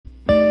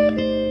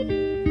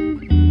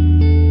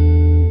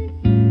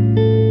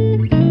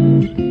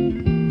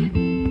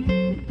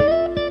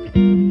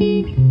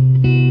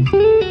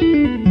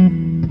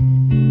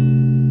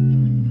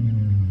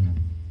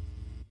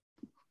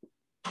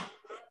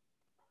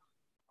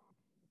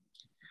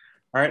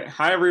All right.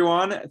 Hi,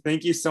 everyone.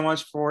 Thank you so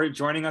much for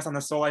joining us on the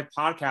Soul Life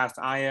podcast.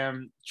 I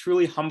am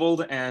truly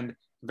humbled and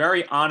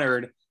very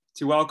honored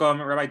to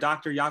welcome Rabbi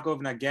Dr.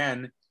 Yaakov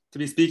Nagen to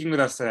be speaking with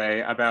us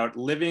today about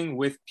living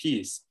with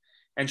peace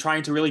and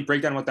trying to really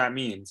break down what that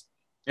means.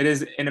 It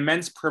is an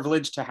immense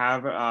privilege to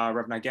have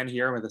Rabbi Nagen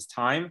here with us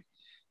time.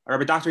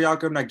 Rabbi Dr.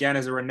 Yaakov Nagen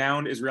is a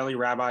renowned Israeli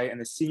rabbi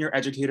and the senior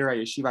educator at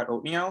Yeshivat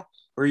Otniel,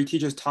 where he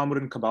teaches Talmud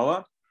and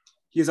Kabbalah.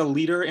 He is a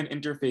leader in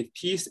interfaith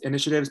peace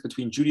initiatives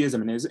between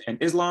Judaism and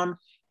Islam,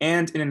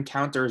 and in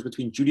encounters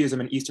between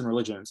Judaism and Eastern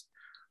religions.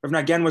 Rav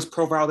Nagen was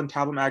profiled in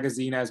Tablet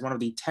magazine as one of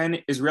the 10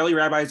 Israeli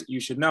rabbis you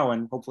should know,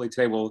 and hopefully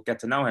today we'll get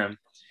to know him.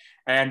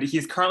 And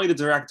he's currently the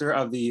director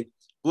of the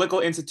Biblical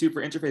Institute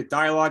for Interfaith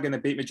Dialogue and the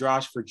Beit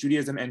Midrash for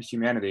Judaism and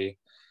Humanity.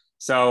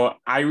 So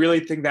I really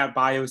think that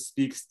bio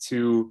speaks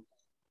to,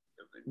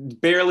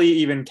 barely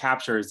even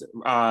captures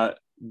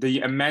the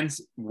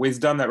immense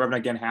wisdom that Rav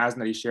Nagen has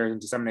and that he shares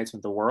and disseminates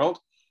with the world.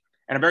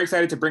 And I'm very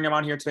excited to bring him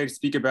on here today to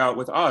speak about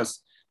with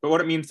us, but what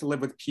it means to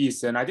live with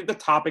peace. And I think the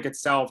topic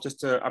itself,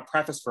 just a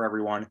preface for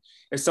everyone,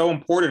 is so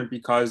important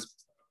because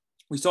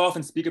we so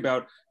often speak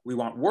about we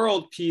want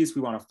world peace,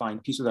 we want to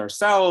find peace with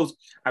ourselves.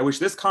 I wish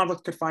this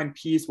conflict could find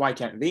peace. Why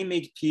can't they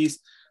make peace?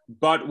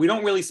 But we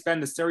don't really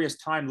spend the serious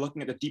time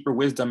looking at the deeper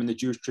wisdom in the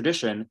Jewish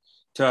tradition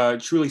to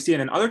truly see it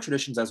in other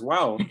traditions as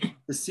well,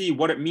 to see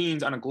what it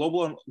means on a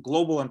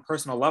global and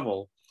personal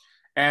level.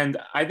 And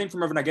I think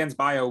from Rev Nagen's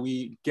bio,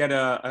 we get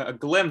a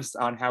glimpse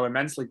on how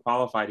immensely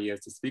qualified he is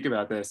to speak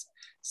about this.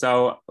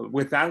 So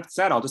with that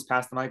said, I'll just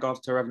pass the mic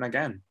off to Rev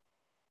Nagen.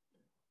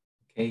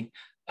 Okay,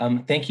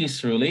 thank you,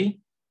 Cerulli.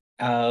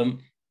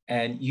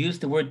 And use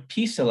the word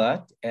peace a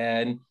lot.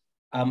 And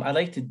I'd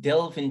like to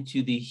delve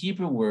into the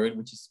Hebrew word,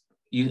 which is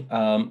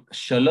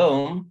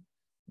shalom,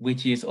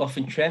 which is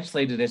often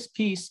translated as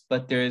peace,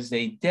 but there is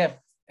a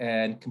depth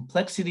and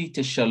complexity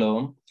to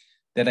shalom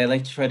that I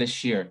like to try to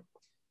share.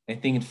 I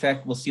think, in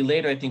fact, we'll see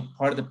later, I think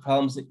part of the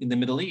problems in the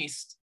Middle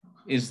East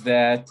is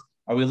that,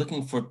 are we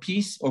looking for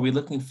peace or are we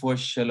looking for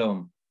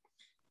shalom?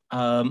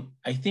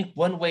 I think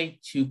one way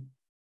to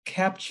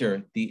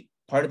capture the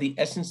part of the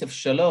essence of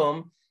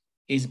shalom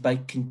is by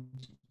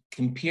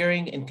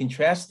comparing and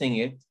contrasting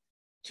it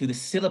to the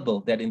syllable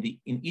that in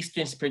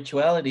Eastern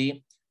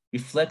spirituality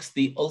reflects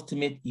the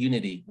ultimate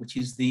unity, which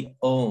is the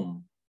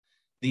Om.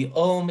 The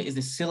Om is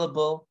a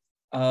syllable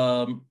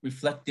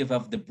reflective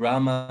of the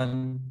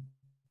Brahman,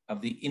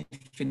 of the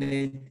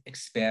infinite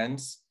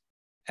expanse,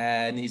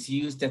 and is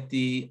used at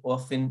the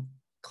often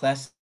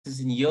classes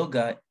in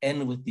yoga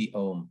end with the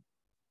Om.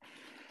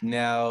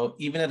 Now,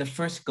 even at a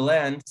first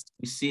glance,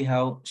 we see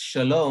how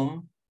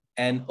shalom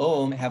and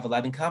Om have a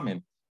lot in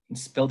common.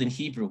 It's spelled in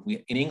Hebrew.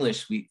 In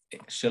English,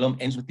 shalom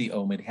ends with the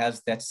Om. It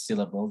has that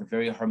syllable, the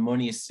very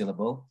harmonious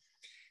syllable.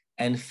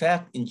 And in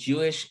fact, in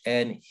Jewish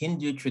and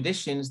Hindu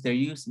traditions, they're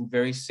used in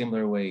very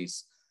similar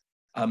ways.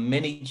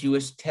 Many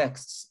Jewish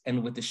texts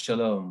end with the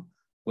shalom,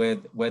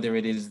 whether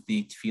it is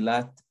the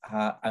Tfilat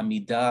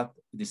HaAmidah,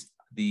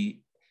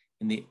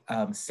 in the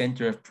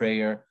center of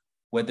prayer,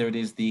 whether it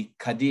is the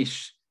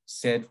Kaddish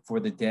said for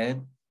the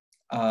dead,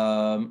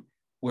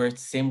 where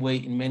it's the same way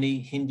in many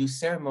Hindu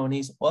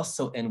ceremonies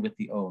also end with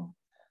the Om.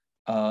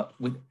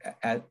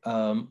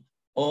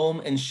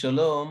 Om and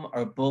Shalom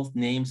are both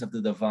names of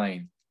the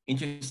divine.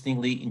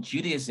 Interestingly, in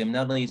Judaism,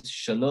 not only is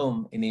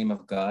Shalom a name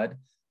of God,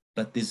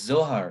 but the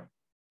Zohar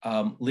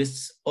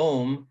lists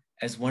Om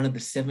as one of the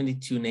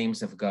 72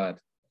 names of God.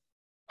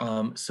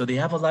 So they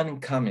have a lot in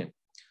common.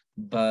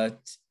 But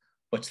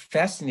what's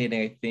fascinating,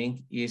 I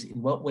think, is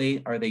in what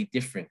way are they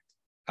different?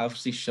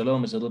 Obviously,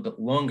 Shalom is a little bit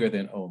longer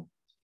than Om.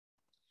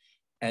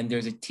 And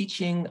there's a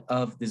teaching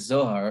of the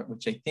Zohar,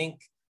 which I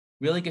think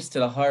really gets to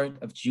the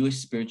heart of Jewish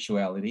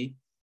spirituality,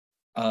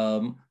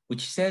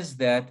 which says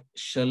that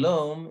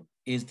Shalom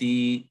is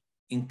the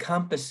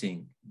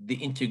encompassing, the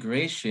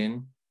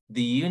integration,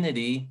 the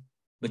unity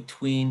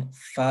between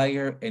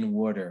fire and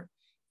water.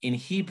 In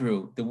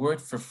Hebrew, the word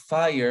for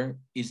fire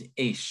is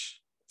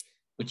Esh,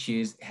 which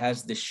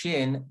has the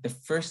shin, the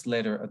first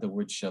letter of the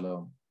word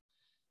Shalom.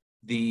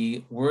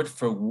 The word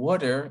for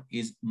water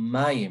is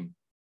Mayim,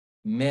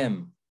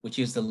 Mem, which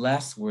is the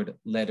last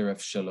letter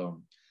of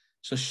Shalom.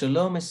 So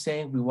Shalom is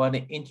saying we want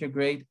to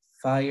integrate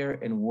fire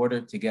and water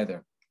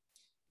together.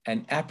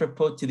 And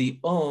apropos to the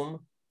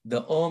Om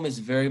is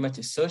very much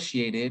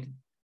associated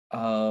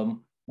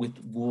with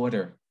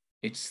water.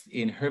 It's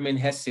in Hermann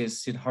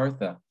Hesse's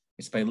Siddhartha.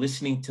 It's by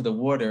listening to the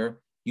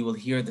water, you will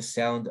hear the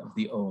sound of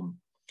the Om.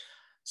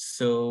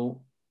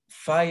 So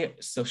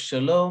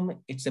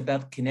Shalom, it's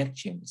about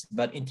connection. It's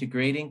about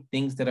integrating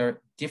things that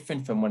are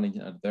different from one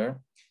another.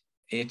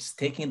 It's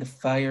taking the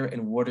fire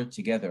and water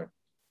together.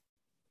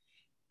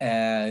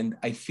 And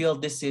I feel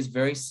this is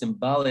very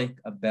symbolic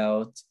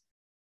about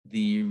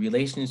the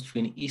relations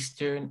between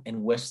Eastern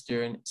and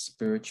Western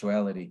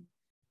spirituality.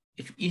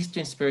 If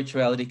Eastern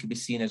spirituality could be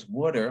seen as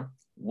water,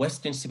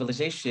 Western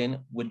civilization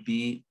would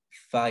be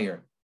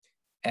fire.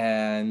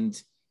 And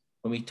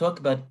when we talk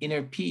about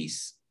inner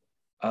peace,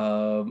 which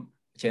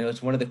I know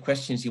it's one of the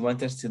questions you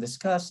want us to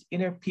discuss,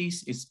 inner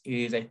peace is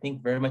I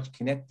think, very much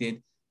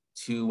connected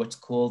to what's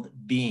called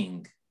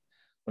being.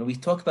 When we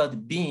talk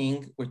about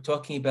being, we're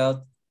talking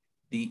about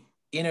the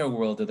inner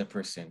world of the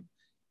person.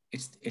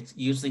 It's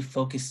usually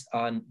focused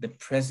on the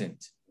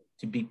present,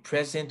 to be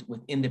present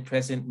within the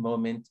present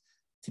moment,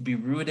 to be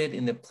rooted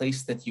in the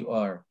place that you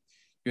are.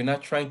 You're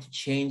not trying to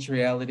change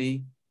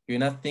reality. You're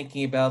not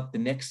thinking about the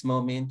next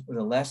moment or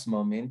the last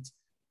moment.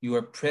 You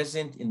are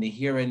present in the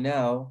here and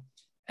now.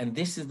 And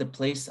this is the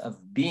place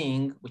of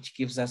being, which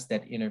gives us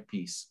that inner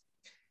peace.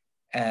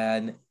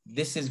 And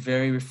this is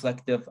very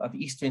reflective of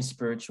Eastern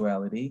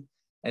spirituality.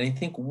 And I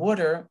think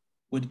water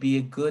would be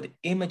a good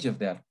image of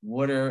that.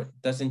 Water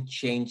doesn't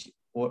change,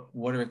 or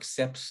water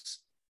accepts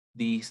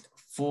the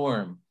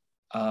form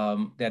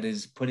that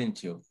is put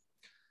into.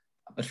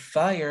 But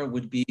fire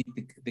would be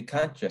the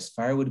contrast.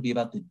 Fire would be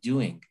about the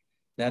doing,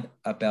 not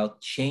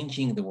about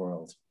changing the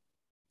world.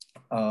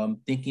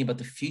 Thinking about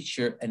the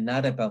future and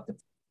not about the.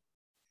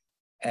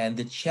 And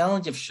the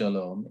challenge of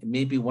shalom, and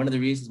maybe one of the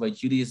reasons why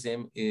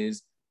Judaism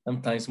is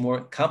sometimes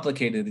more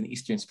complicated than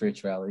Eastern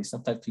spirituality.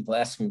 Sometimes people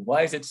ask me,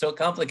 why is it so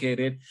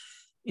complicated?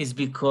 Is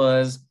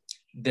because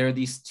there are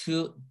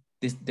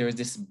there's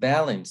this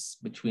balance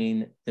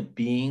between the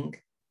being,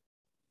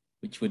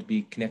 which would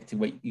be connected to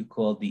what you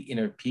call the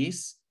inner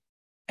peace,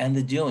 and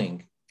the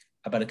doing,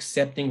 about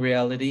accepting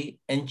reality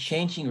and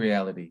changing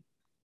reality.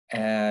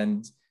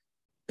 And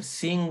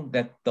seeing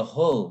that the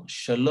whole,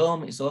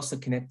 shalom, is also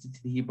connected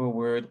to the Hebrew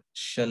word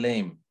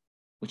shalem,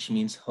 which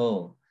means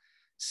whole.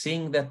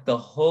 Seeing that the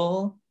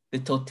whole, the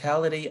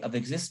totality of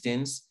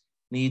existence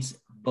needs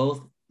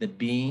both the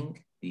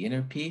being, the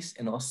inner peace,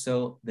 and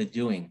also the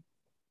doing.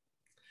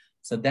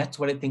 So that's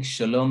what I think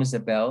shalom is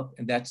about.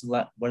 And that's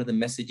one of the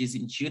messages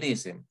in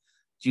Judaism.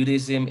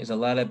 Judaism is a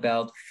lot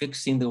about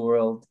fixing the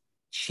world,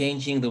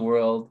 changing the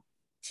world,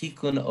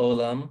 tikkun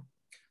olam,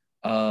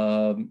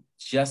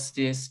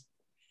 justice,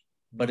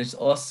 but it's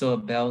also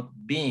about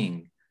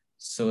being.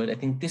 So I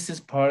think this is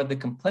part of the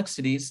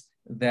complexities,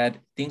 that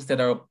things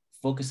that are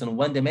focused on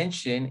one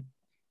dimension,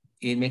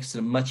 it makes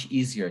it much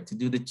easier to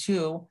do the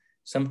two.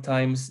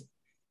 Sometimes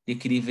they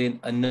could even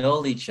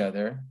annul each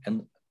other.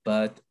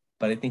 But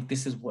I think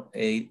this is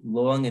a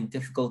long and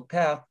difficult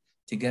path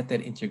to get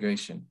that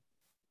integration.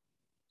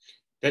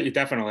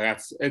 Definitely.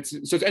 It's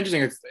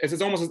interesting.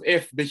 It's almost as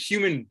if the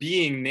human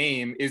being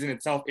name is in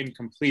itself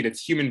incomplete.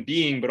 It's human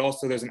being, but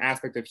also there's an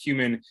aspect of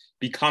human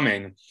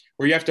becoming,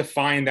 where you have to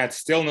find that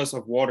stillness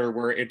of water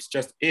where it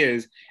just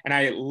is. And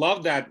I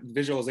love that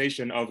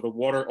visualization of the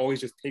water always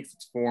just takes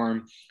its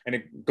form and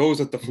it goes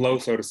with the flow,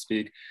 so to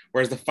speak.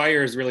 Whereas the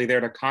fire is really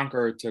there to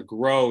conquer, to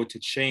grow, to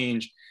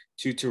change,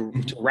 to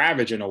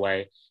ravage in a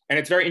way. And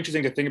it's very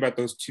interesting to think about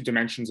those two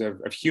dimensions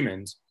of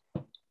humans.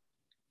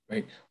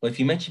 Right. Well, if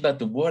you mentioned about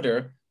the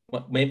water,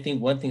 one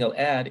thing I'll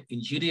add,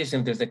 in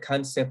Judaism, there's a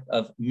concept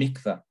of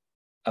mikvah,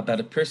 about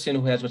a person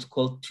who has what's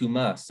called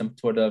tumah, some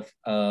sort of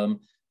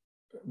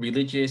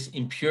religious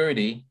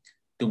impurity.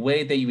 The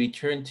way that you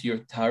return to your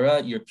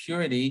tara, your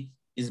purity,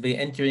 is by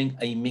entering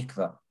a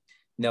mikvah.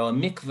 Now, a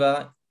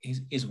mikvah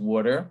is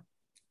water,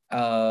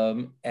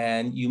 and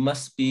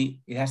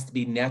it has to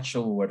be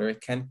natural water.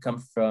 It can't come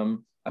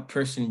from a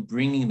person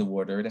bringing the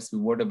water. It has to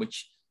be water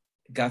which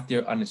got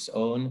there on its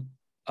own.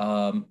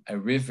 A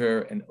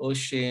river, an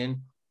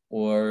ocean,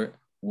 or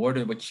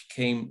water which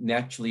came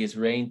naturally as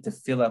rain to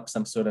fill up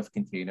some sort of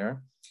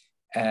container.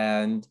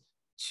 And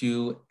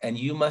you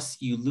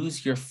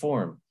lose your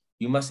form.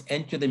 You must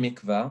enter the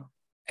mikvah,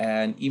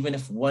 and even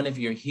if one of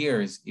your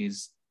hairs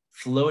is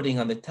floating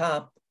on the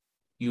top,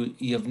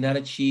 you have not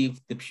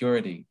achieved the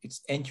purity.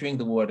 It's entering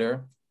the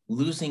water,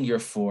 losing your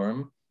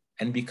form,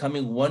 and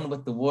becoming one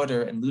with the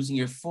water, and losing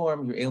your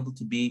form, you're able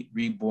to be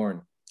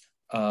reborn.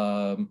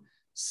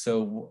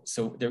 So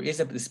there is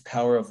this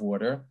power of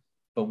water,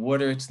 but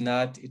water, it's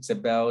not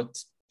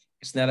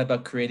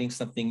about creating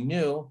something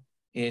new.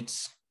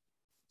 It's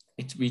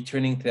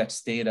returning to that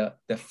state,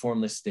 that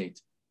formless state.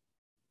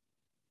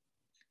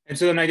 And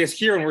so then I guess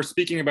here when we're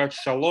speaking about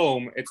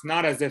shalom, it's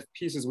not as if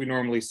peace as we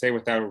normally say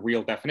without a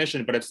real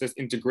definition, but it's this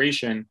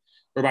integration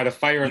whereby the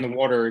fire and the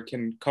water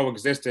can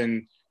coexist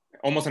in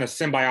almost in a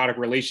symbiotic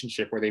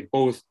relationship where they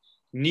both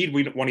need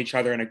one each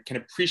other and can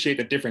appreciate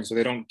the difference so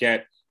they don't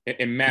get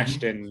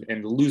enmeshed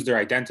and lose their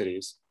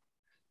identities.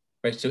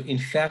 Right. So in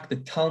fact, the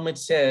Talmud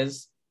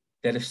says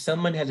that if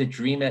someone has a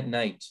dream at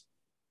night,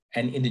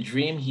 and in the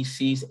dream he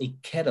sees a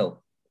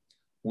kettle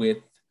with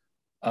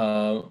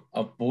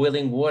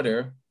boiling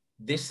water,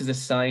 this is a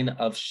sign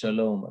of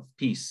shalom, of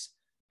peace,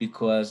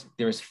 because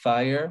there is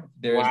fire.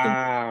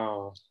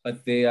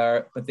 But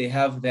they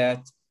have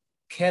that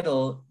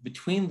kettle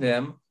between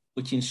them,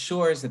 which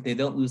ensures that they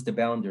don't lose the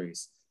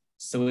boundaries.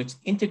 So it's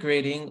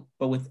integrating,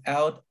 but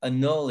without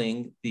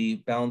annulling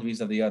the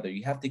boundaries of the other.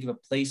 You have to give a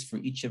place for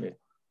each of it.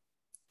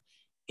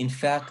 In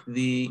fact,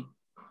 the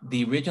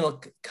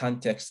original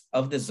context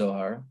of the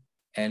Zohar,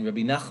 and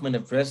Rabbi Nachman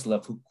of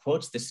Breslov, who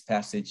quotes this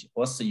passage,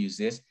 also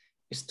uses,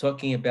 is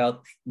talking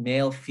about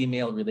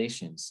male-female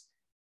relations.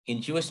 In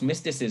Jewish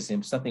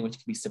mysticism, something which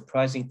can be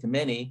surprising to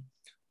many,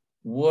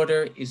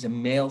 water is a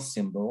male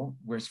symbol,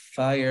 whereas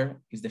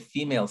fire is the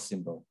female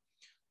symbol.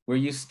 we're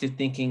used to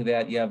thinking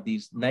that you have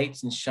these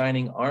knights in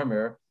shining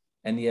armor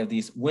and you have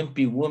these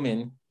wimpy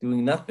women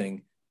doing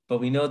nothing. But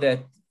we know that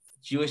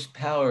Jewish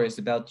power is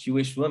about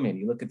Jewish women.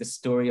 You look at the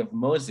story of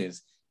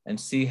Moses and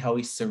see how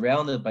he's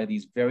surrounded by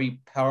these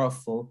very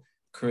powerful,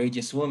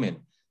 courageous women.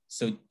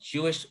 So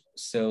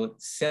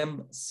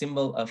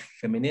symbol of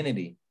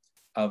femininity,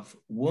 of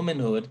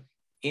womanhood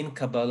in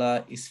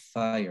Kabbalah is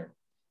fire.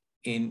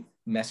 In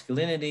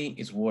masculinity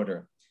is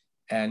water.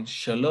 And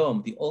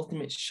shalom, the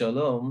ultimate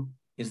shalom,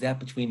 is that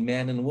between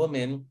man and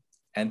woman,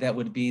 and that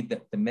would be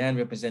the man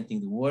representing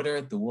the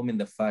water, the woman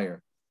the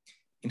fire.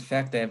 In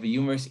fact, I have a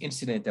humorous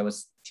incident.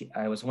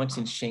 I was once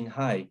in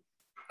Shanghai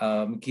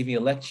giving a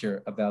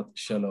lecture about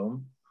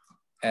shalom,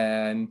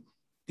 and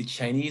the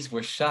Chinese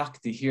were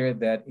shocked to hear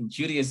that in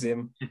Judaism,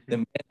 the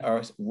men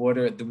are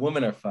water, the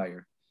women are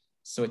fire.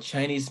 So a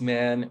Chinese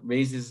man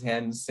raises his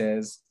hand and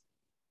says,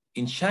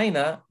 in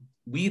China,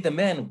 we the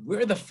men,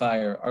 we're the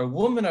fire, our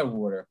women are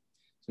water.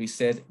 So he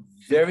said,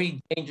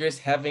 very dangerous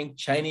having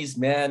Chinese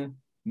man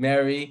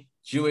marry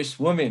Jewish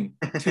woman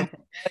to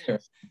fire.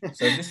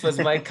 So this was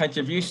my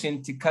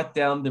contribution to cut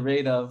down the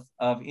rate of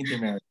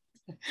intermarriage.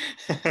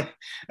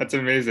 That's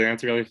amazing.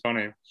 That's really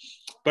funny.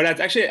 But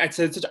that's actually,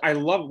 I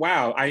love,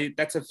 wow,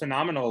 that's a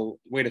phenomenal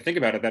way to think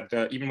about it,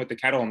 that even with the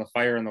kettle and the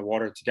fire and the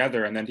water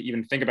together, and then to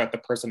even think about the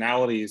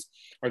personalities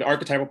or the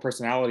archetypal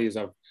personalities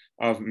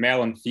of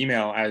male and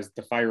female as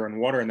the fire and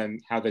water, and then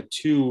how the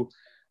two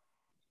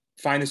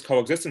find this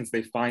coexistence,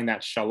 they find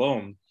that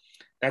shalom.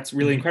 That's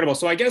really incredible.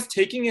 So I guess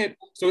taking it,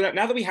 so that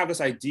now that we have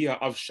this idea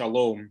of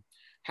shalom,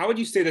 how would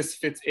you say this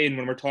fits in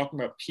when we're talking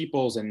about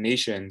peoples and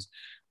nations?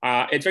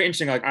 It's very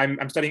interesting. Like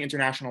I'm studying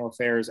international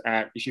affairs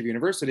at Yeshiva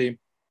University,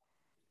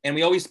 and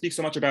we always speak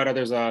so much about it.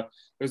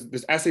 There's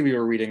this essay we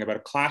were reading about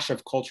a clash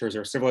of cultures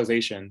or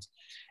civilizations,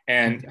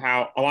 and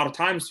how a lot of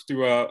times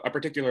through a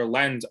particular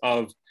lens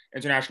of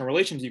international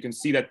relations, you can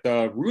see that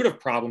the root of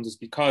problems is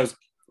because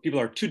people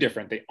are too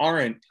different. They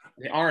aren't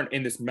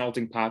in this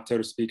melting pot, so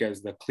to speak,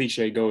 as the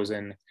cliche goes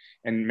in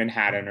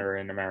Manhattan or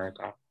in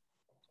America.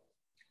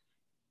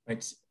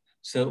 Right.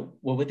 So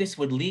what this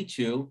would lead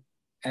to,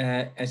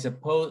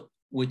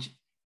 which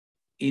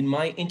in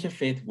my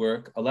interfaith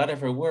work, a lot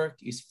of our work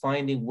is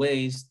finding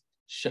ways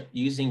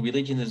using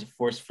religion as a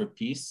force for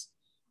peace,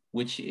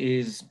 which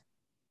is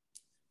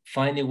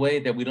finding a way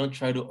that we don't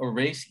try to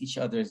erase each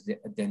other's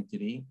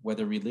identity,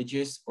 whether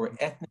religious or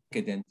ethnic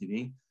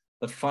identity,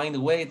 but find a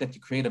way that to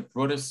create a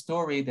broader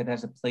story that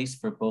has a place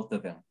for both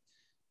of them.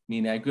 I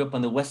mean, I grew up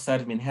on the west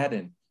side of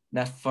Manhattan,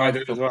 not far. I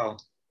did as well.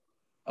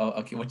 Oh,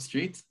 okay. What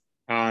street?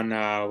 On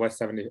West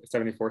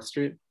 74th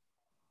Street.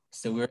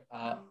 So we're,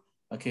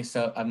 okay,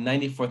 so I'm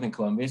 94th in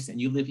Columbus,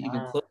 and you live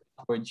even closer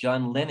to where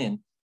John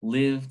Lennon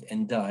lived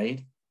and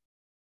died.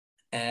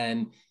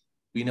 And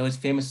we know his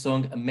famous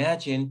song,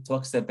 Imagine,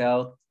 talks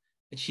about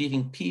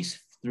achieving peace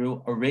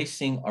through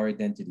erasing our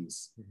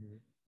identities.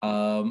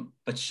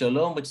 But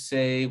Shalom would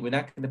say, we're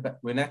not going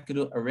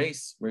to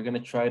erase, we're going to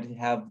try to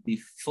have the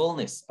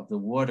fullness of the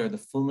water, the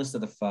fullness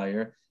of the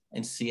fire,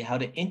 and see how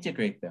to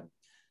integrate them.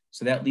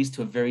 So that leads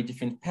to a very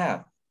different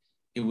path.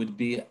 It would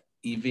be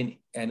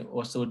and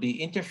also would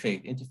be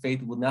interfaith.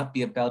 Interfaith would not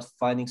be about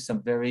finding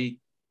some very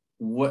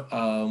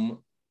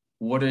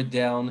watered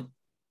down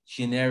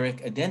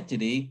generic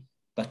identity,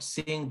 but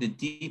seeing the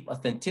deep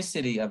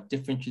authenticity of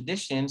different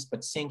traditions,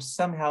 but seeing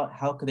somehow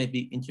how could they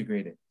be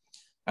integrated.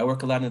 I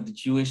work a lot in the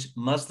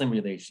Jewish-Muslim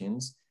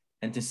relations,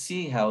 and to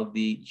see how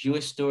the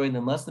Jewish story and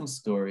the Muslim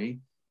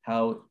story,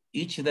 how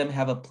each of them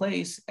have a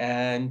place,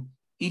 and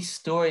each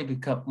story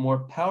become more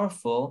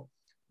powerful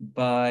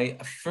by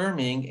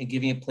affirming and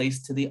giving a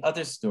place to the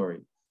other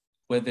story.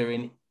 Whether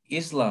in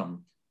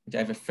Islam, which I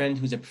have a friend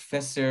who's a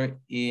professor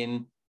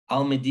in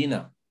Al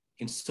Medina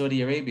in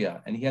Saudi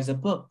Arabia, and he has a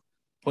book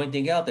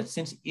pointing out that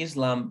since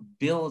Islam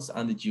builds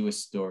on the Jewish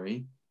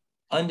story,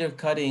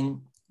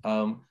 undercutting,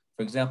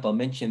 for example, I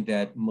mentioned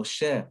that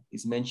Moshe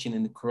is mentioned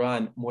in the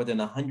Quran more than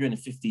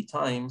 150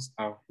 times.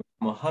 Wow.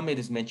 Muhammad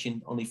is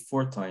mentioned only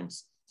 4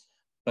 times.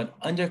 But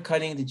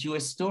undercutting the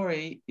Jewish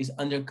story is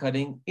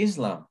undercutting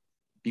Islam,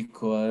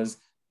 because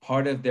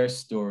part of their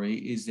story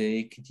is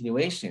a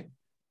continuation.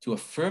 To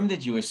affirm the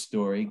Jewish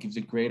story gives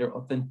a greater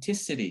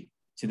authenticity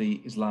to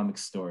the Islamic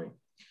story.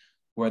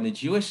 Where on the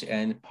Jewish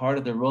end, part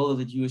of the role of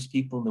the Jewish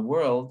people in the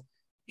world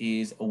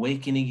is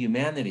awakening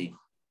humanity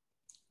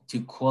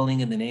to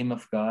calling in the name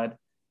of God,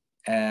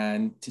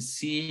 and to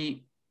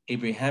see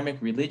Abrahamic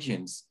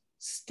religions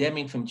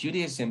stemming from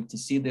Judaism, to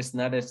see this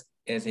not as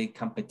a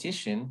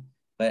competition,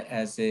 but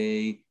as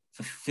a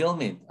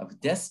fulfillment of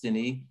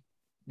destiny.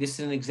 This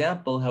is an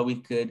example how we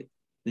could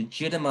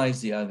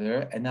legitimize the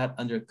other and not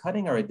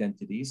undercutting our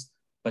identities,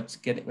 but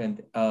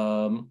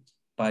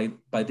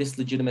by this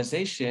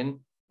legitimization,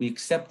 we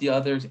accept the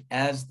others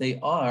as they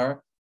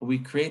are, but we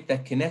create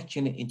that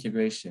connection and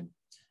integration.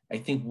 I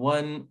think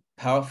one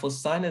powerful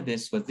sign of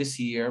this was this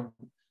year,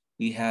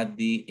 we had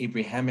the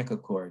Abrahamic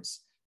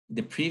Accords.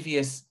 The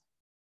previous,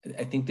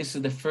 I think this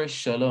is the first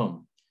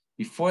Shalom.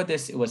 Before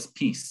this, it was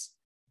peace,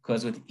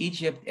 because with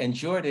Egypt and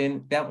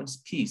Jordan, that was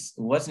peace.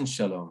 It wasn't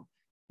Shalom.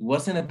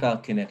 wasn't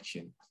about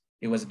connection.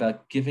 It was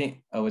about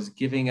giving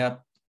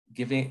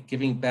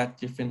back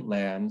different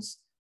lands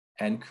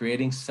and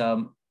creating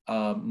some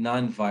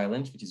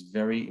non-violence, which is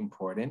very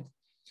important.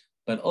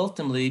 But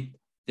ultimately,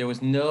 there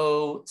was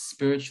no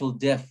spiritual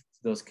depth to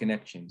those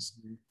connections.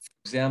 Mm-hmm.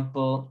 For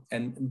example,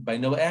 and by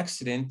no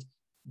accident,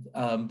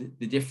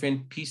 the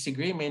different peace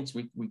agreements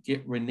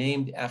were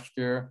named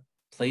after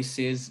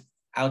places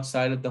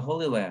outside of the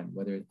Holy Land,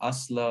 whether it's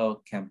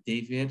Oslo, Camp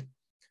David.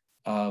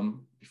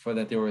 Before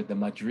that, there were the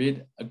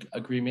Madrid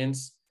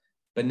agreements.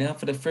 But now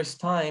for the first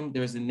time,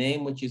 there is a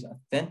name which is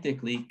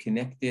authentically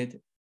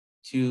connected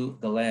to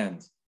the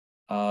land,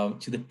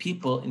 to the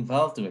people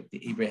involved with it.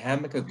 The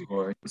Abrahamic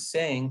Accord is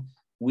saying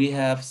we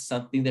have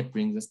something that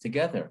brings us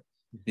together.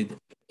 The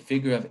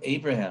figure of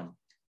Abraham,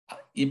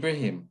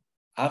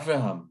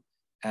 Avraham,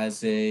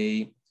 as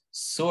a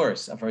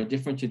source of our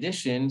different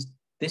traditions.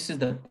 This is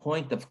the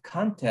point of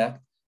contact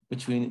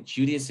between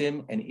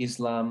Judaism and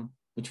Islam,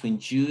 between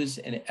Jews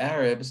and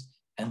Arabs.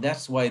 And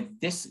that's why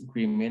this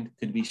agreement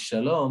could be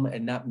shalom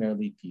and not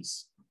merely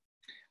peace.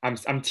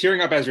 I'm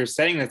tearing up as you're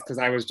saying this, because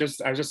I was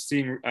just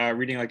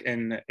reading like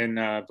in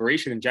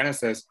Bereshit in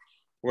Genesis,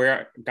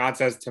 where God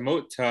says to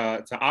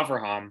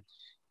Avraham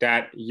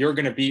that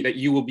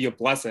you will be a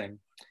blessing.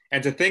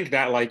 And to think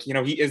that, like, you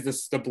know, he is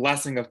the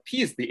blessing of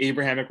peace, the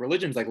Abrahamic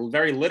religions, like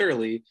very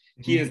literally,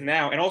 he is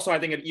now. And also I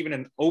think it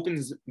even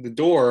opens the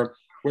door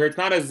where it's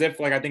not as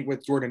if, like I think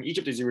with Jordan,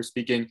 Egypt, as you were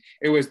speaking,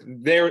 it was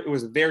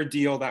their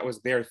deal, that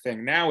was their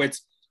thing. Now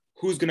it's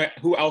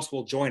who else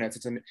will join us?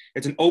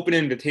 It's an open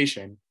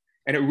invitation.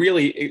 And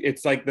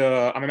it's like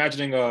I'm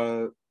imagining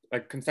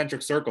like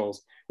concentric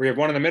circles where you have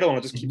one in the middle and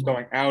it just keeps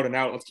going out and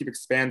out. Let's keep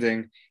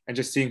expanding and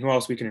just seeing who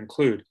else we can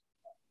include.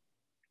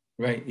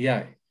 Right,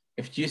 yeah.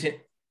 If you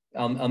say,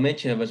 I'll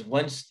mention I was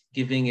once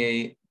giving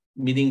a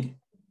meeting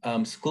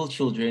school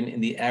children in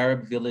the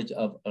Arab village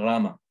of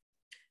Rama.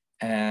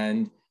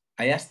 And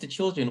I asked the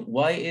children,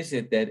 why is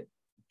it that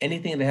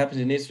anything that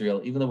happens in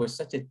Israel, even though we're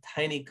such a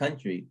tiny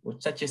country,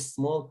 with such a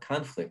small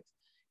conflict,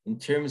 in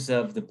terms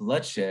of the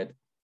bloodshed,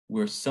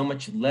 we're so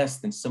much less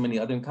than so many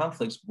other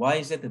conflicts. Why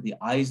is it that the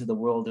eyes of the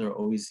world are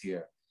always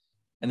here?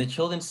 And the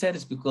children said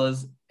it's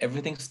because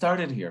everything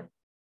started here.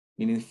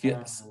 Meaning,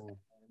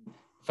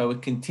 if I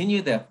would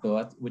continue that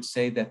thought, would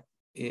say that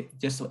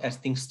just as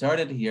things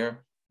started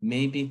here,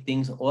 maybe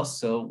things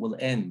also will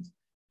end.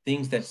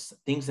 Things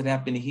that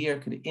happen here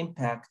could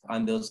impact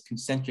on those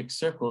concentric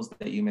circles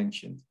that you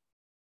mentioned.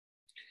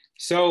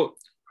 So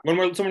when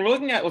we're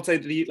looking at, let's say,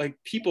 the like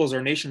peoples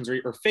or nations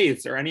or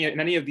faiths or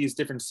any of these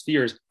different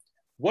spheres,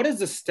 what is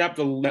the step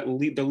the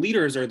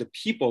leaders or the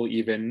people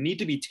even need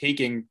to be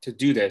taking to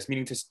do this?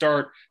 Meaning to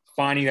start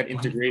finding that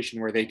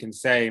integration where they can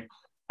say,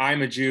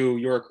 I'm a Jew,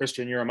 you're a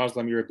Christian, you're a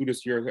Muslim, you're a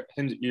Buddhist, you're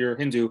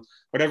Hindu,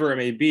 whatever it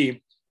may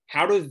be.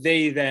 How do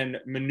they then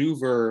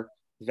maneuver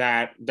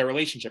the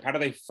relationship? How do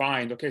they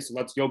find, okay, so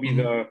you'll be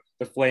the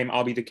flame,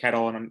 I'll be the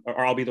kettle,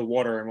 or I'll be the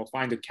water, and we'll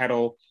find the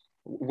kettle.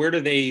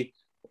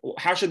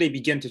 How should they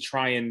begin to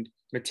try and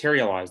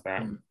materialize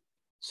that?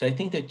 So I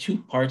think there are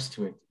two parts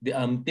to it.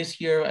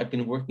 This year, I've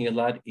been working a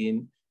lot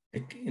in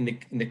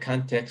the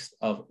context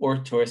of Or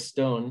Torah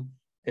Stone.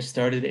 I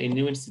started two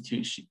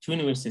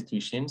new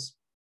institutions.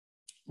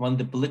 One,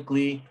 the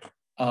Blickli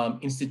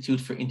Institute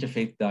for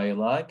Interfaith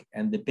Dialogue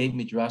and the Beit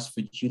Midrash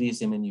for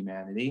Judaism and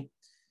Humanity.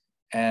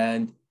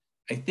 And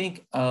I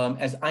think,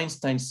 as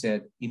Einstein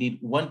said, you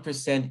need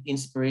 1%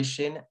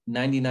 inspiration,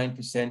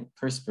 99%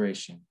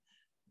 perspiration.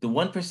 The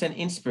 1%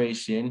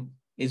 inspiration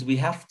is we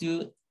have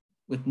to,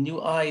 with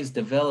new eyes,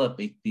 develop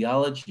a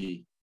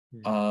theology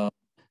and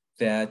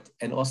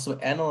also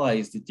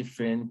analyze the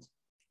different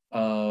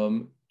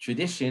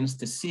traditions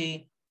to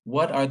see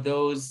what are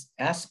those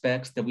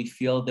aspects that we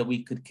feel that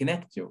we could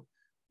connect to.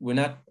 We're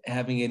not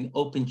having an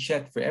open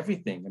check for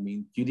everything. I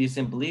mean,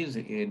 Judaism believes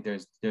in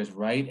there's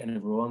right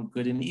and wrong,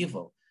 good and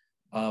evil.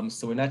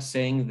 So we're not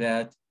saying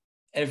that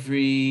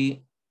that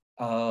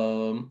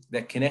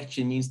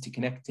connection means to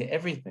connect to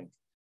everything.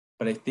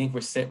 But I think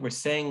we're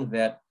saying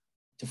that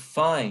to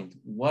find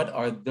what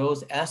are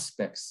those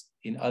aspects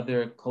in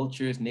other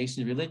cultures,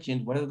 nations,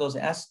 religions, what are those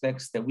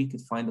aspects that we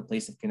could find a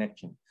place of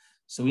connection?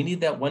 So we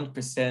need that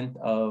 1%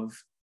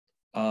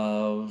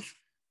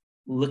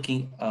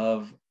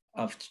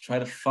 to try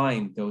to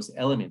find those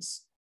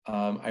elements.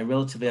 I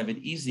relatively have it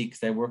easy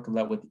because I work a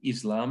lot with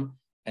Islam,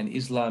 and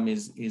Islam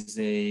has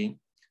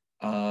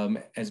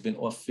been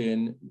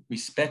often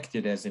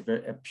respected as a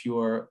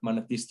pure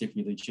monotheistic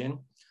religion.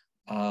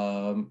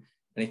 And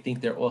I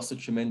think there are also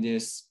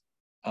tremendous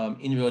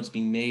inroads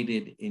being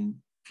made in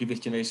previous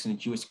generations of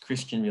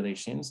Jewish-Christian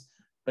relations.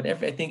 But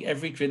I think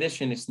every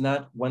tradition is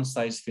not one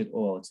size fit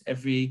all. It's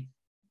every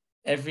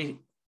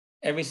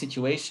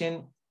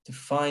situation to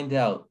find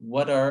out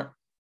what are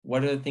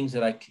the things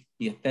that I can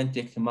be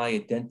authentic to my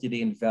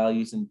identity and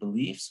values and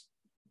beliefs,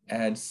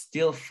 and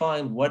still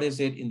find what is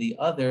it in the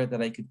other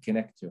that I could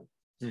connect to.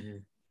 Mm-hmm.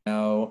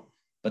 Now,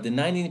 but the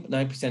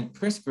 99%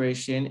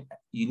 perspiration,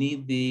 you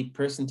need the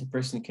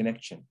person-to-person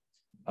connection.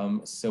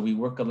 So we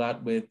work a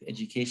lot with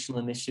educational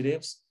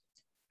initiatives,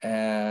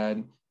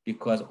 and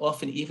because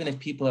often, even if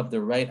people have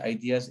the right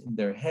ideas in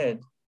their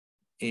head,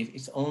 if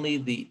it's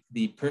only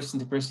the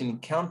person-to-person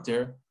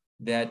encounter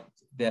that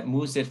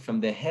moves it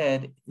from the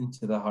head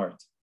into the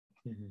heart.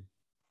 Mm-hmm.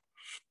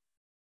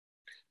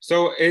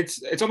 So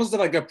it's almost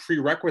like a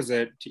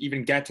prerequisite to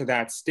even get to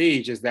that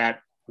stage, is that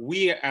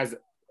we, as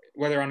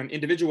whether on an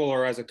individual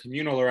or as a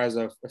communal or as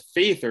a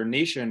faith or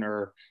nation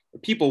or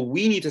people,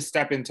 we need to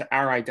step into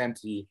our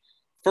identity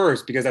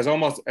first, because as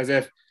almost as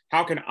if,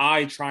 how can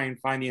I try and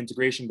find the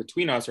integration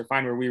between us or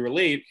find where we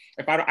relate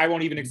if I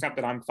won't even accept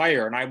that I'm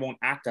fire and I won't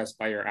act as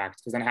fire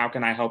acts? Because then how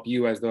can I help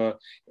you as the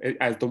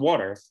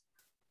water?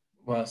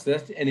 Well, so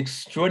that's an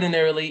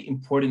extraordinarily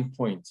important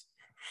point.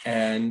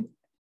 And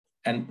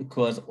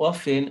because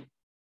often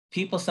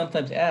people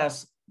sometimes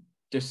ask,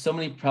 there's so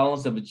many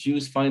problems that the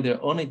Jews find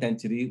their own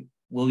identity.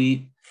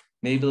 Maybe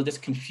it'll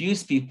just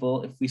confuse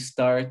people if we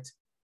start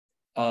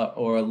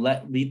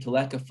lead to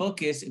lack of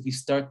focus if we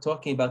start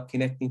talking about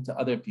connecting to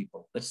other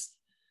people.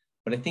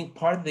 But I think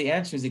part of the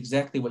answer is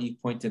exactly what you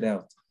pointed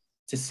out.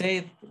 To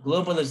say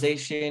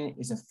globalization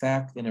is a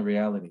fact and a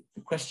reality.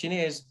 The question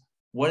is,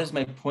 what is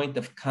my point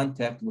of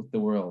contact with the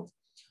world?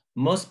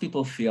 Most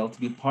people feel to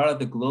be part of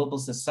the global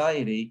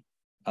society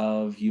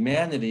of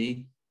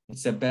humanity,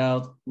 it's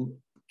about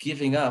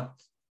giving up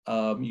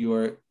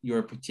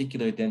your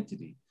particular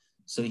identity.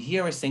 So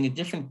here we're saying a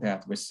different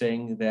path. We're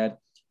saying that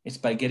it's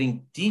by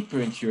getting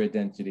deeper into your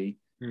identity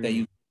that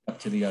you get up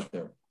to the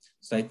other.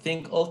 So I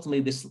think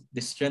ultimately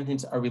this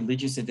strengthens our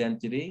religious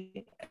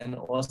identity and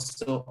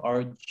also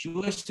our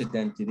Jewish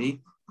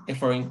identity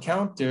if our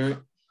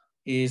encounter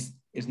is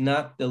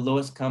not the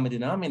lowest common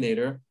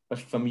denominator, but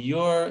from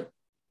your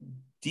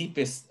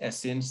deepest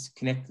essence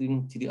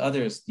connecting to the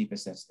other's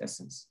deepest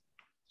essence.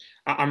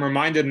 I'm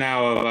reminded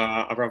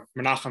now of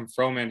Menachem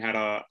Froman had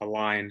a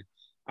line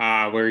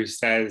where he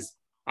says,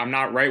 I'm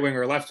not right wing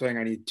or left wing,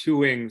 I need two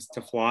wings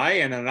to fly.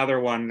 And another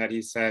one that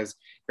he says,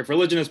 if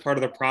religion is part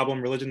of the problem,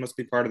 religion must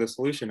be part of the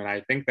solution. And I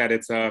think that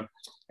it's a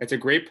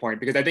great point,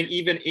 because I think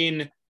even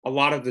in a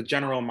lot of the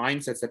general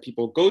mindsets that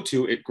people go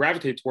to, it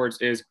gravitates towards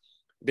is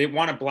they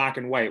want it black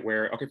and white,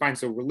 where, okay, fine,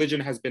 so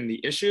religion has been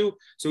the issue,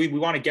 so we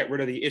want to get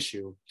rid of the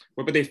issue.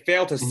 But they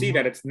fail to see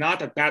that it's not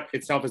that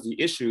itself is the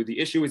issue. The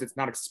issue is it's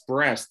not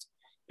expressed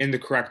in the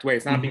correct way.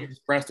 It's not being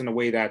expressed in a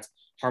way that's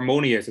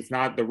harmonious. It's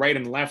not the right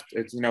and left.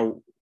 It's,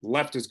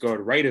 left is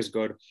good, right is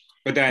good.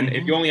 But then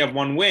if you only have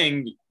one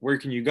wing, where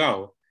can you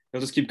go?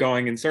 You'll just keep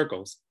going in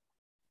circles.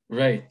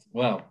 Right.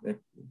 Wow.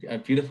 A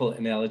beautiful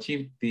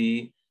analogy.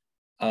 The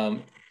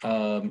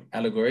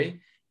allegory.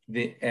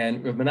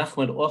 And Rav Menachem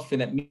would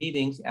often at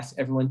meetings ask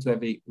everyone to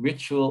have a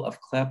ritual of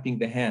clapping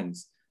the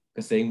hands,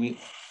 because saying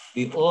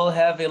we all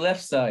have a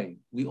left side,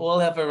 we all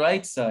have a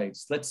right side.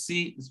 So let's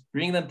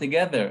bring them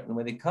together. And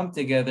when they come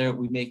together,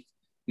 we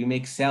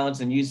make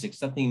sounds and music.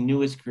 Something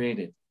new is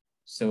created.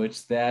 So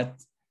it's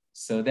that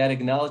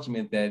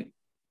acknowledgement that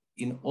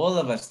in all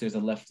of us there's a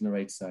left and a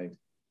right side.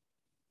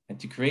 And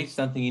to create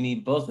something, you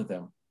need both of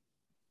them.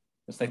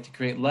 It's like to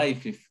create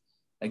life. If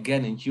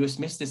again in Jewish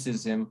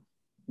mysticism,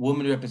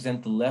 women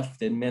represent the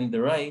left and men the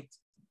right,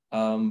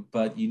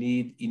 but you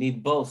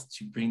need both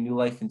to bring new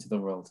life into the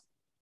world.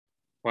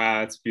 Wow,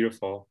 that's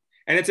beautiful.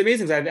 And it's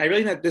amazing. I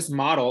really think that this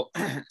model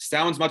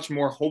sounds much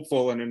more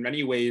hopeful, and in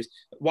many ways,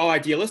 while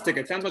idealistic,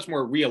 it sounds much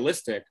more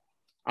realistic,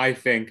 I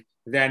think,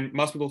 than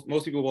most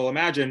people will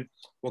imagine.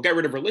 We'll get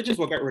rid of religions,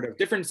 we'll get rid of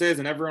differences,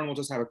 and everyone will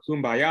just have a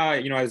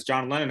kumbaya. As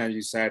John Lennon, as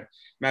you said,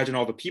 imagine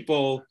all the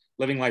people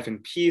living life in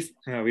peace.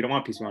 We don't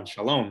want peace, we want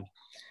shalom.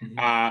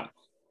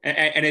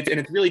 And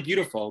it's really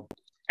beautiful.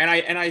 And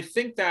I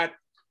think that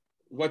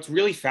what's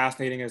really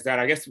fascinating is that,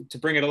 I guess, to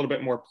bring it a little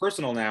bit more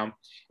personal now,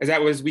 is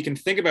that we can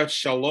think about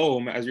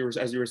shalom, as you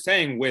were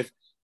saying, with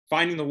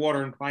finding the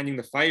water and finding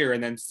the fire,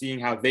 and then seeing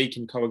how they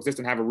can coexist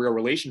and have a real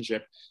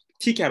relationship.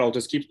 Tea kettle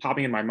just keeps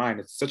popping in my mind.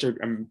 It's such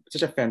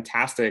a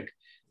fantastic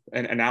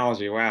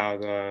analogy.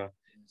 Wow,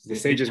 the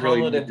sages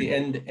really at the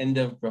end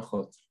of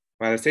brachot.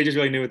 Wow, the sages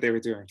really knew what they were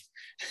doing.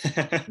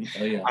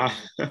 Oh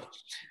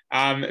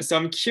yeah. So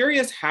I'm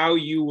curious how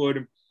you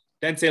would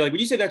then say, would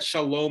you say that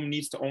shalom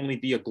needs to only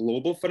be a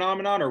global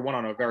phenomenon, or one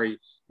on a very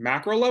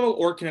macro level,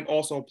 or can it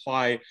also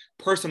apply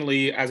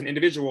personally as an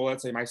individual,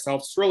 let's say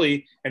myself,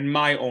 Srili, in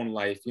my own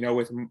life,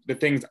 with the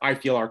things I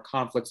feel are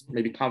conflicts,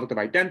 maybe conflict of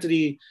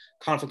identity,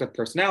 conflict of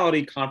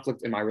personality,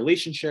 conflict in my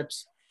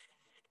relationships?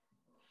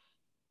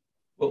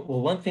 Well,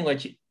 one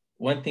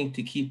thing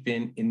to keep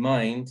in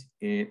mind,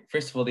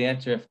 first of all, the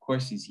answer, of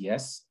course, is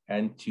yes.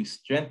 And to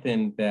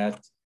strengthen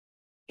that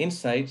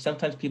insight,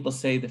 sometimes people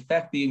say, the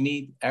fact that you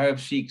meet Arab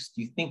sheikhs,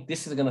 do you think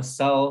this is going to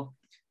solve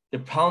the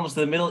problems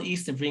of the Middle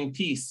East and bring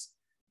peace?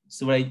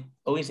 So what I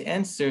always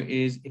answer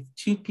is, if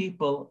two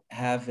people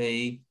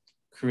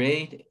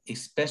create a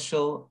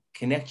special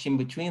connection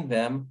between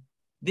them,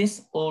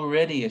 this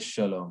already is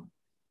shalom.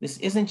 This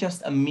isn't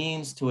just a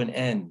means to an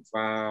end.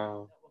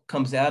 Wow. What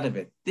comes out of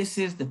it? This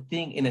is the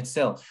thing in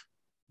itself.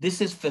 This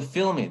is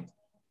fulfillment.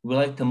 We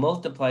like to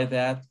multiply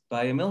that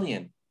by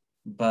 1,000,000,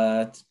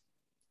 but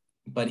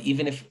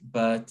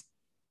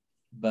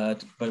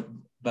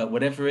But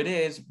whatever it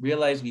is,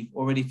 realize we've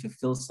already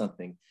fulfilled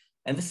something.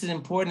 And this is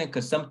important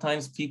because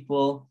sometimes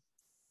people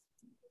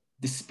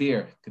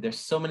despair because there's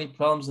so many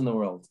problems in the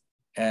world.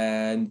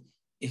 And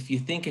if you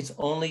think it's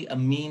only a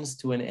means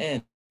to an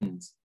end,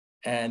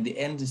 and the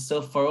end is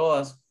so far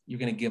off, you're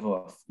going to give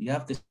off. You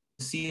have to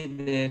see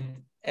that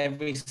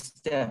every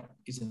step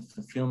is a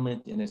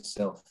fulfillment in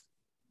itself.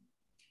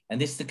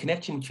 And this is the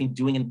connection between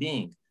doing and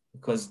being,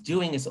 because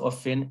doing is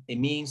often a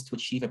means to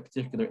achieve a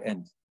particular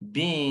end.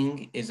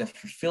 Being is a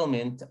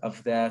fulfillment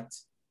of that,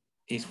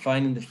 is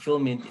finding the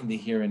fulfillment in the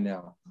here and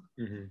now.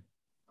 Mm-hmm.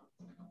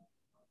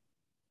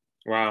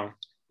 Wow.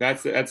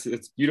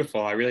 It's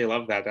beautiful. I really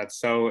love that. It's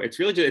so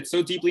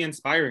deeply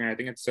inspiring. And I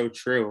think it's so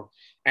true.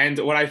 And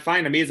what I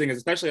find amazing is,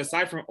 especially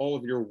aside from all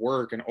of your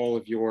work and all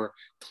of your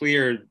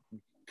clear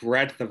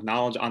breadth of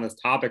knowledge on this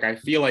topic, I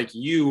feel like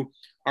you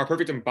are a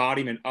perfect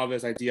embodiment of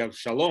this idea of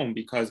shalom,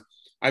 because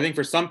I think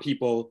for some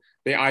people,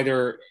 they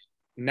either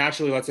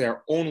naturally, let's say,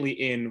 are only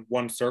in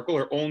one circle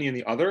or only in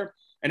the other.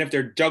 And if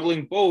they're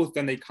juggling both,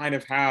 then they kind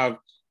of have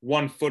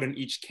one foot in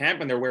each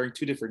camp and they're wearing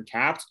two different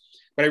caps.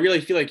 But I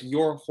really feel like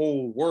your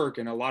whole work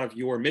and a lot of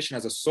your mission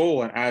as a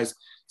soul and as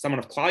someone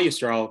of Klal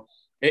Yisrael,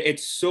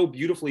 it's so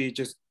beautifully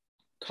just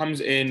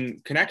comes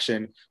in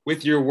connection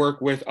with your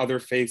work with other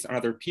faiths and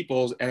other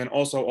peoples, and then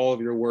also all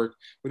of your work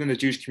within the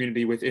Jewish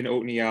community, within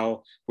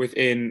Otniel,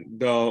 within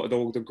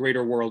the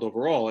greater world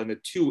overall, and the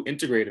two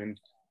integrated. And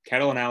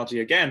kettle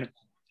analogy again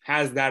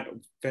has that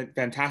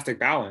fantastic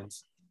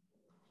balance.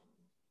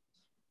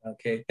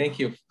 Okay, thank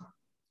you.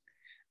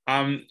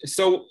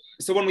 So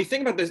when we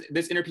think about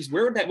this inner peace,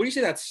 where do you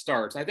say that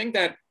starts? I think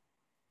that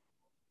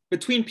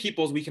between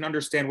peoples, we can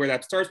understand where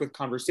that starts with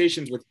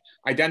conversations, with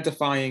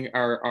identifying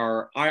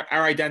our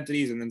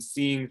identities, and then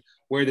seeing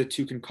where the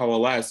two can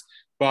coalesce.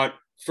 But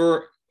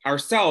for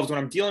ourselves, when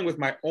I'm dealing with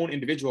my own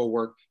individual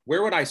work,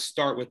 where would I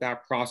start with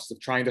that process of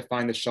trying to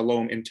find the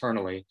shalom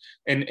internally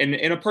and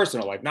in a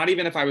personal life? Not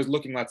even if I was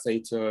looking, let's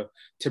say, to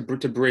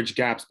bridge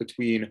gaps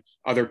between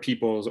other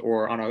peoples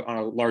or on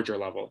a larger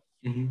level.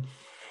 Mm-hmm.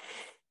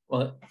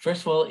 Well,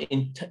 first of all,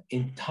 in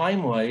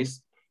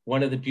time-wise,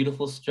 one of the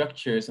beautiful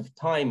structures of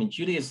time in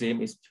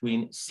Judaism is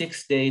between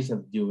 6 days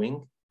of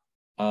doing.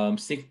 In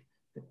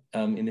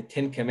the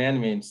 10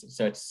 Commandments,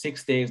 so it's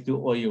 6 days, do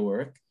all your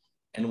work,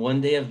 and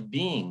 1 day of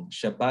being.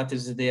 Shabbat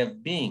is the day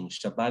of being.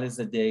 Shabbat is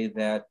the day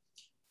that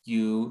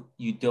you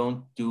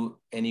don't do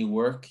any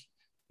work,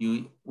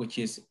 which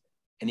is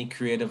any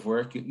creative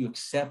work. You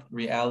accept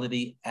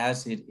reality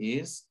as it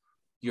is.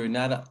 You're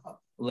not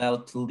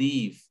allowed to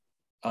leave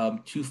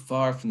too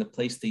far from the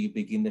place that you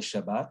begin the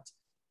Shabbat.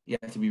 You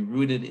have to be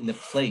rooted in the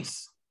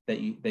place that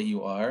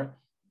you are,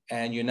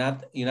 and you're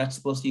not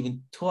supposed to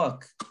even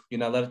talk. You're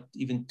not allowed to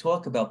even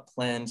talk about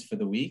plans for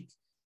the week.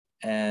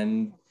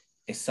 And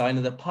a sign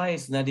of the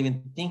pious is not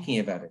even thinking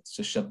about it.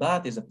 So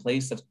Shabbat is a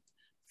place of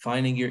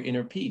finding your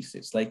inner peace.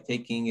 It's like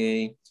taking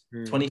a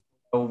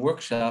 24-hour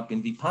workshop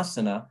in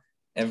Vipassana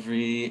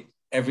every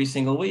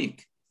single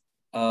week.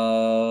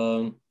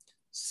 So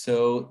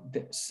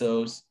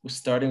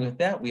starting with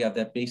that, we have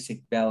that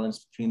basic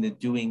balance between the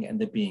doing and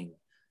the being.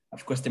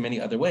 Of course, there are many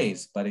other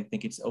ways, but I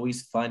think it's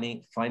always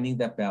finding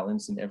that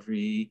balance in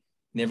every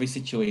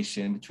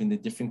situation between the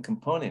different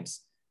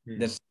components.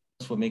 That's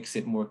what makes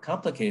it more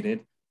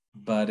complicated,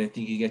 but I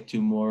think you get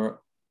to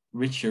more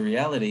richer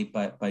reality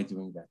by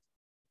doing that.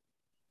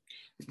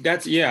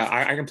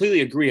 I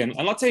completely agree. And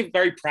let's say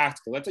very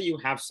practical. Let's say you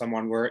have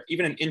someone where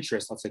even an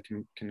interest, let's say,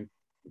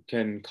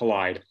 can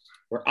collide,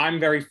 where I'm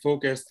very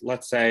focused,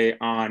 let's say,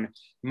 on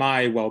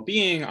my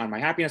well-being, on my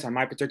happiness, on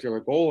my particular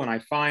goal, and I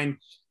find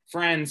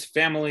friends,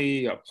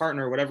 family, a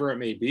partner, whatever it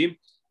may be,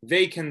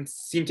 they can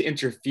seem to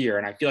interfere.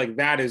 And I feel like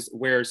that is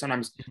where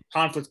sometimes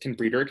conflict can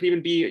breed, or it can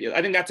even be,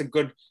 I think that's a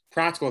good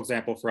practical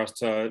example for us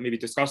to maybe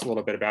discuss a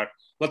little bit about.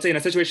 Let's say in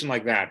a situation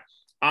like that,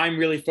 I'm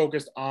really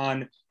focused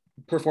on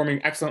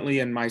performing excellently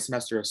in my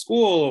semester of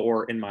school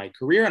or in my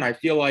career, and I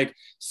feel like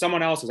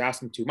someone else is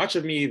asking too much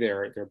of me,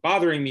 they're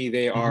bothering me,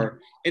 they are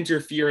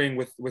interfering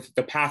with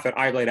the path that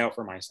I laid out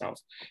for myself.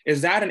 Is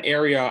that an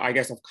area, I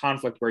guess, of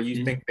conflict where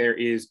you think there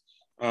is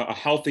a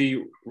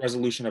healthy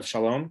resolution of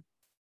shalom?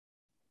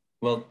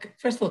 Well,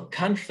 first of all,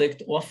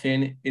 conflict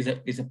often is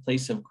a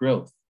place of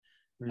growth.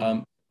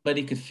 But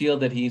he could feel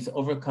that he's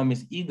overcome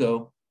his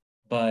ego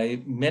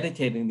by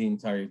meditating the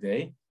entire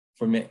day.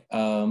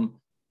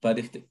 But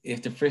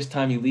if the first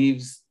time he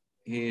leaves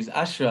his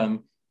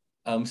ashram,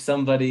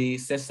 somebody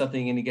says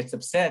something and he gets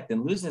upset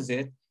and loses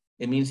it,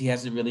 it means he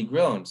hasn't really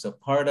grown. So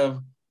part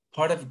of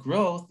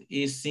growth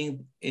is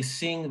seeing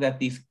that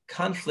these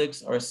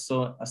conflicts are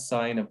a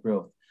sign of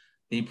growth.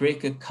 They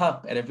break a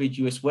cup at every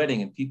Jewish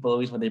wedding, and people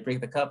always, when they break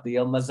the cup, they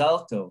yell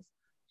Mazal Tov,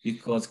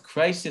 because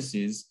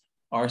crises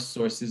are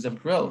sources of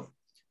growth.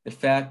 The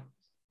fact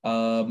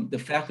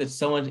that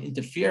someone's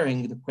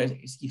interfering, the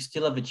question is, you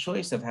still have a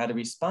choice of how to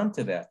respond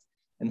to that.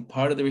 And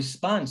part of the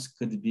response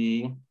could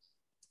be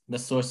the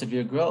source of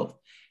your growth.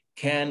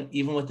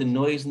 Even with the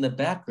noise in the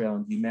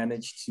background, you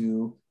manage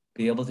to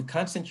be able to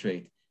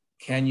concentrate.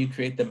 can you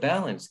create the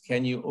balance?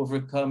 Can you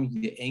overcome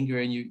the anger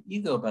and your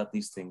ego about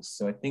these things?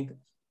 So I think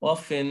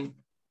often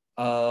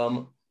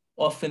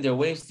there are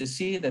ways to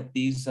see that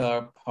these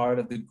are part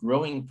of the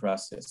growing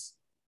process.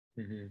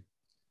 Mm-hmm.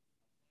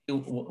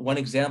 One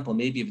example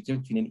maybe of a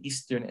difference between an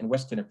Eastern and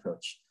Western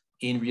approach.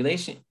 In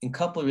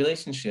couple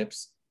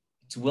relationships,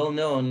 it's well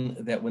known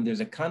that when there's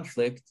a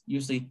conflict,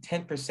 usually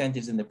 10%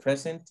 is in the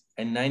present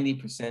and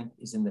 90%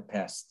 is in the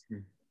past.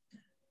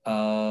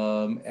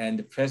 And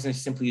the present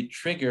is simply a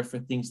trigger for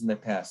things in the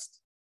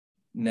past.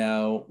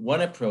 Now,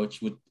 one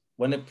approach,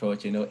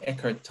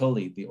 Eckhart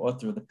Tolle, the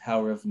author of The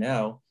Power of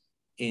Now,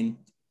 in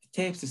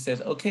tapes, it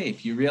says, okay,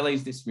 if you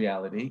realize this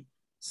reality,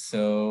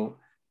 so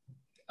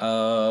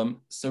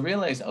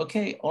realize,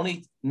 okay,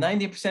 only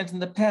 90% in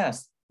the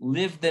past,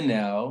 live the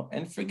now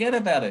and forget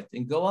about it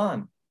and go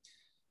on.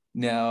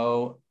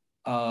 Now,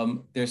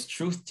 there's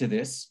truth to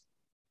this,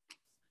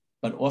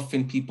 but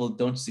often people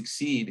don't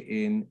succeed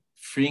in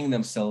freeing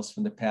themselves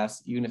from the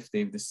past, even if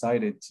they've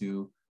decided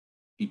to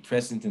be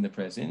present in the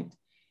present.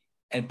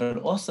 But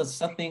also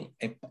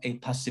a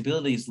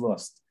possibility is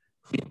lost.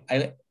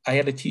 I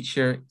had a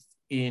teacher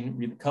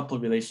in couple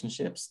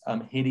relationships,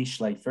 Haiti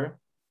Schleifer,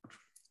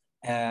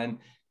 and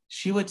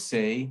she would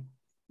say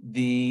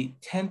the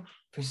 10%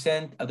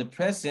 of the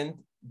present,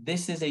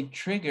 this is a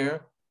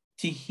trigger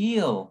to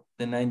heal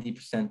the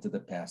 90% of the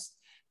past.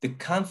 The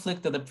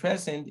conflict of the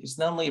present is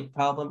not only a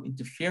problem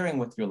interfering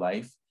with your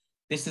life,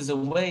 this is a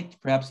way to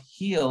perhaps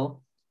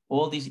heal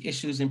all these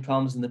issues and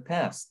problems in the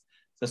past.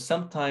 So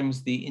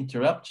sometimes the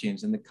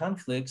interruptions and the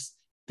conflicts,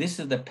 this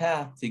is the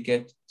path to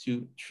get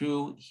to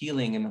true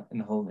healing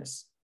and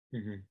wholeness.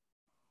 Mm-hmm.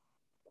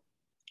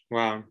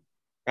 Wow,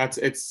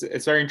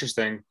 it's very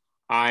interesting.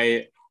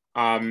 I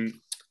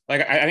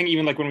think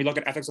even like when we look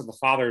at ethics of the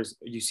fathers,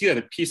 you see that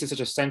the peace is such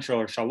a central,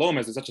 or shalom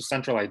is such a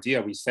central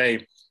idea. We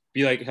say,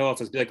 be like Hillel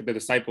says, be like the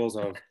disciples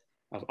of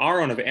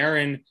Aaron, of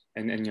Aaron,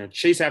 and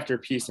chase after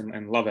peace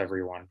and love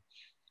everyone.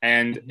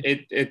 And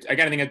it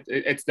again, I think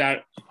it's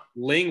that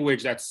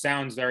language that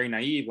sounds very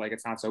naive, like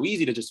it's not so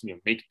easy to just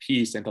make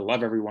peace and to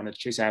love everyone and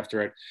chase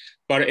after it.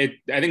 But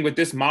I think with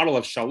this model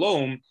of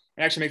shalom,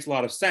 it actually makes a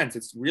lot of sense.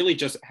 It's really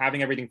just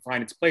having everything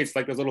find its place,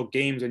 like those little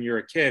games when you're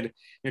a kid,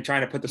 you're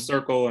trying to put the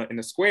circle in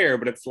the square,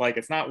 but it's like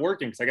it's not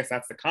working. So I guess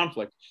that's the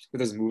conflict. It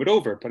doesn't move it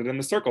over, put it in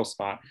the circle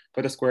spot,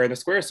 put the square in the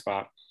square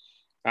spot.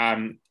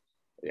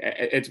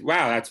 It's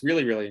wow, that's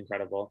really, really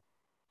incredible.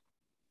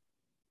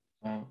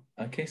 Wow.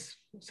 Okay,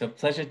 so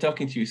pleasure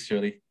talking to you,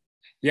 Shirley.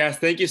 Yes,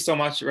 thank you so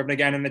much, Reb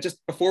Nagan. And just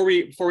before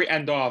we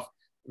end off,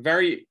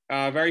 very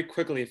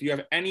quickly, if you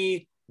have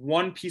any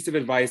one piece of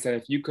advice that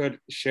if you could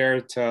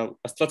share to,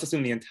 let's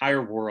assume the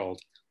entire world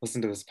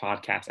listen to this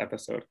podcast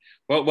episode,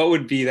 what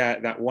would be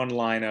that one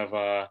line of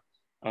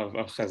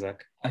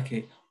Chazak?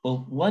 Okay,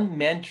 well, one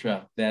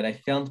mantra that I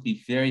found to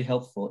be very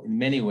helpful in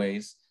many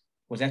ways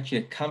was actually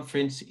a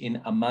conference in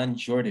Amman,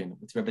 Jordan,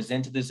 with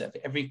representatives of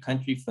every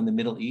country from the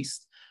Middle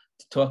East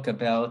to talk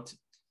about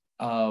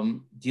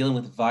dealing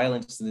with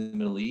violence in the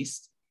Middle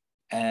East.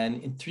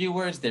 And in 3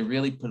 words, they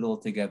really put it all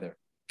together: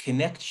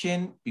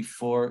 connection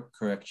before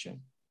correction.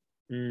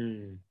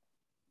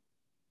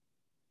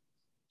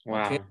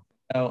 Wow. Okay.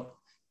 Now,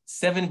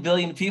 7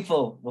 billion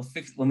people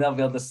will now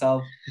be able to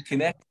solve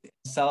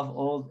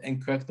all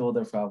and correct all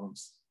their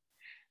problems.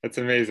 That's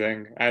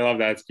amazing. I love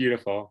that. It's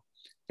beautiful.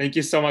 Thank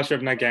you so much,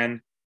 Reb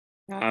Nagan.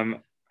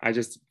 I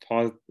just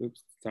paused.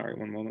 Oops, sorry,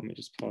 one moment. Let me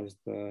just pause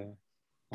the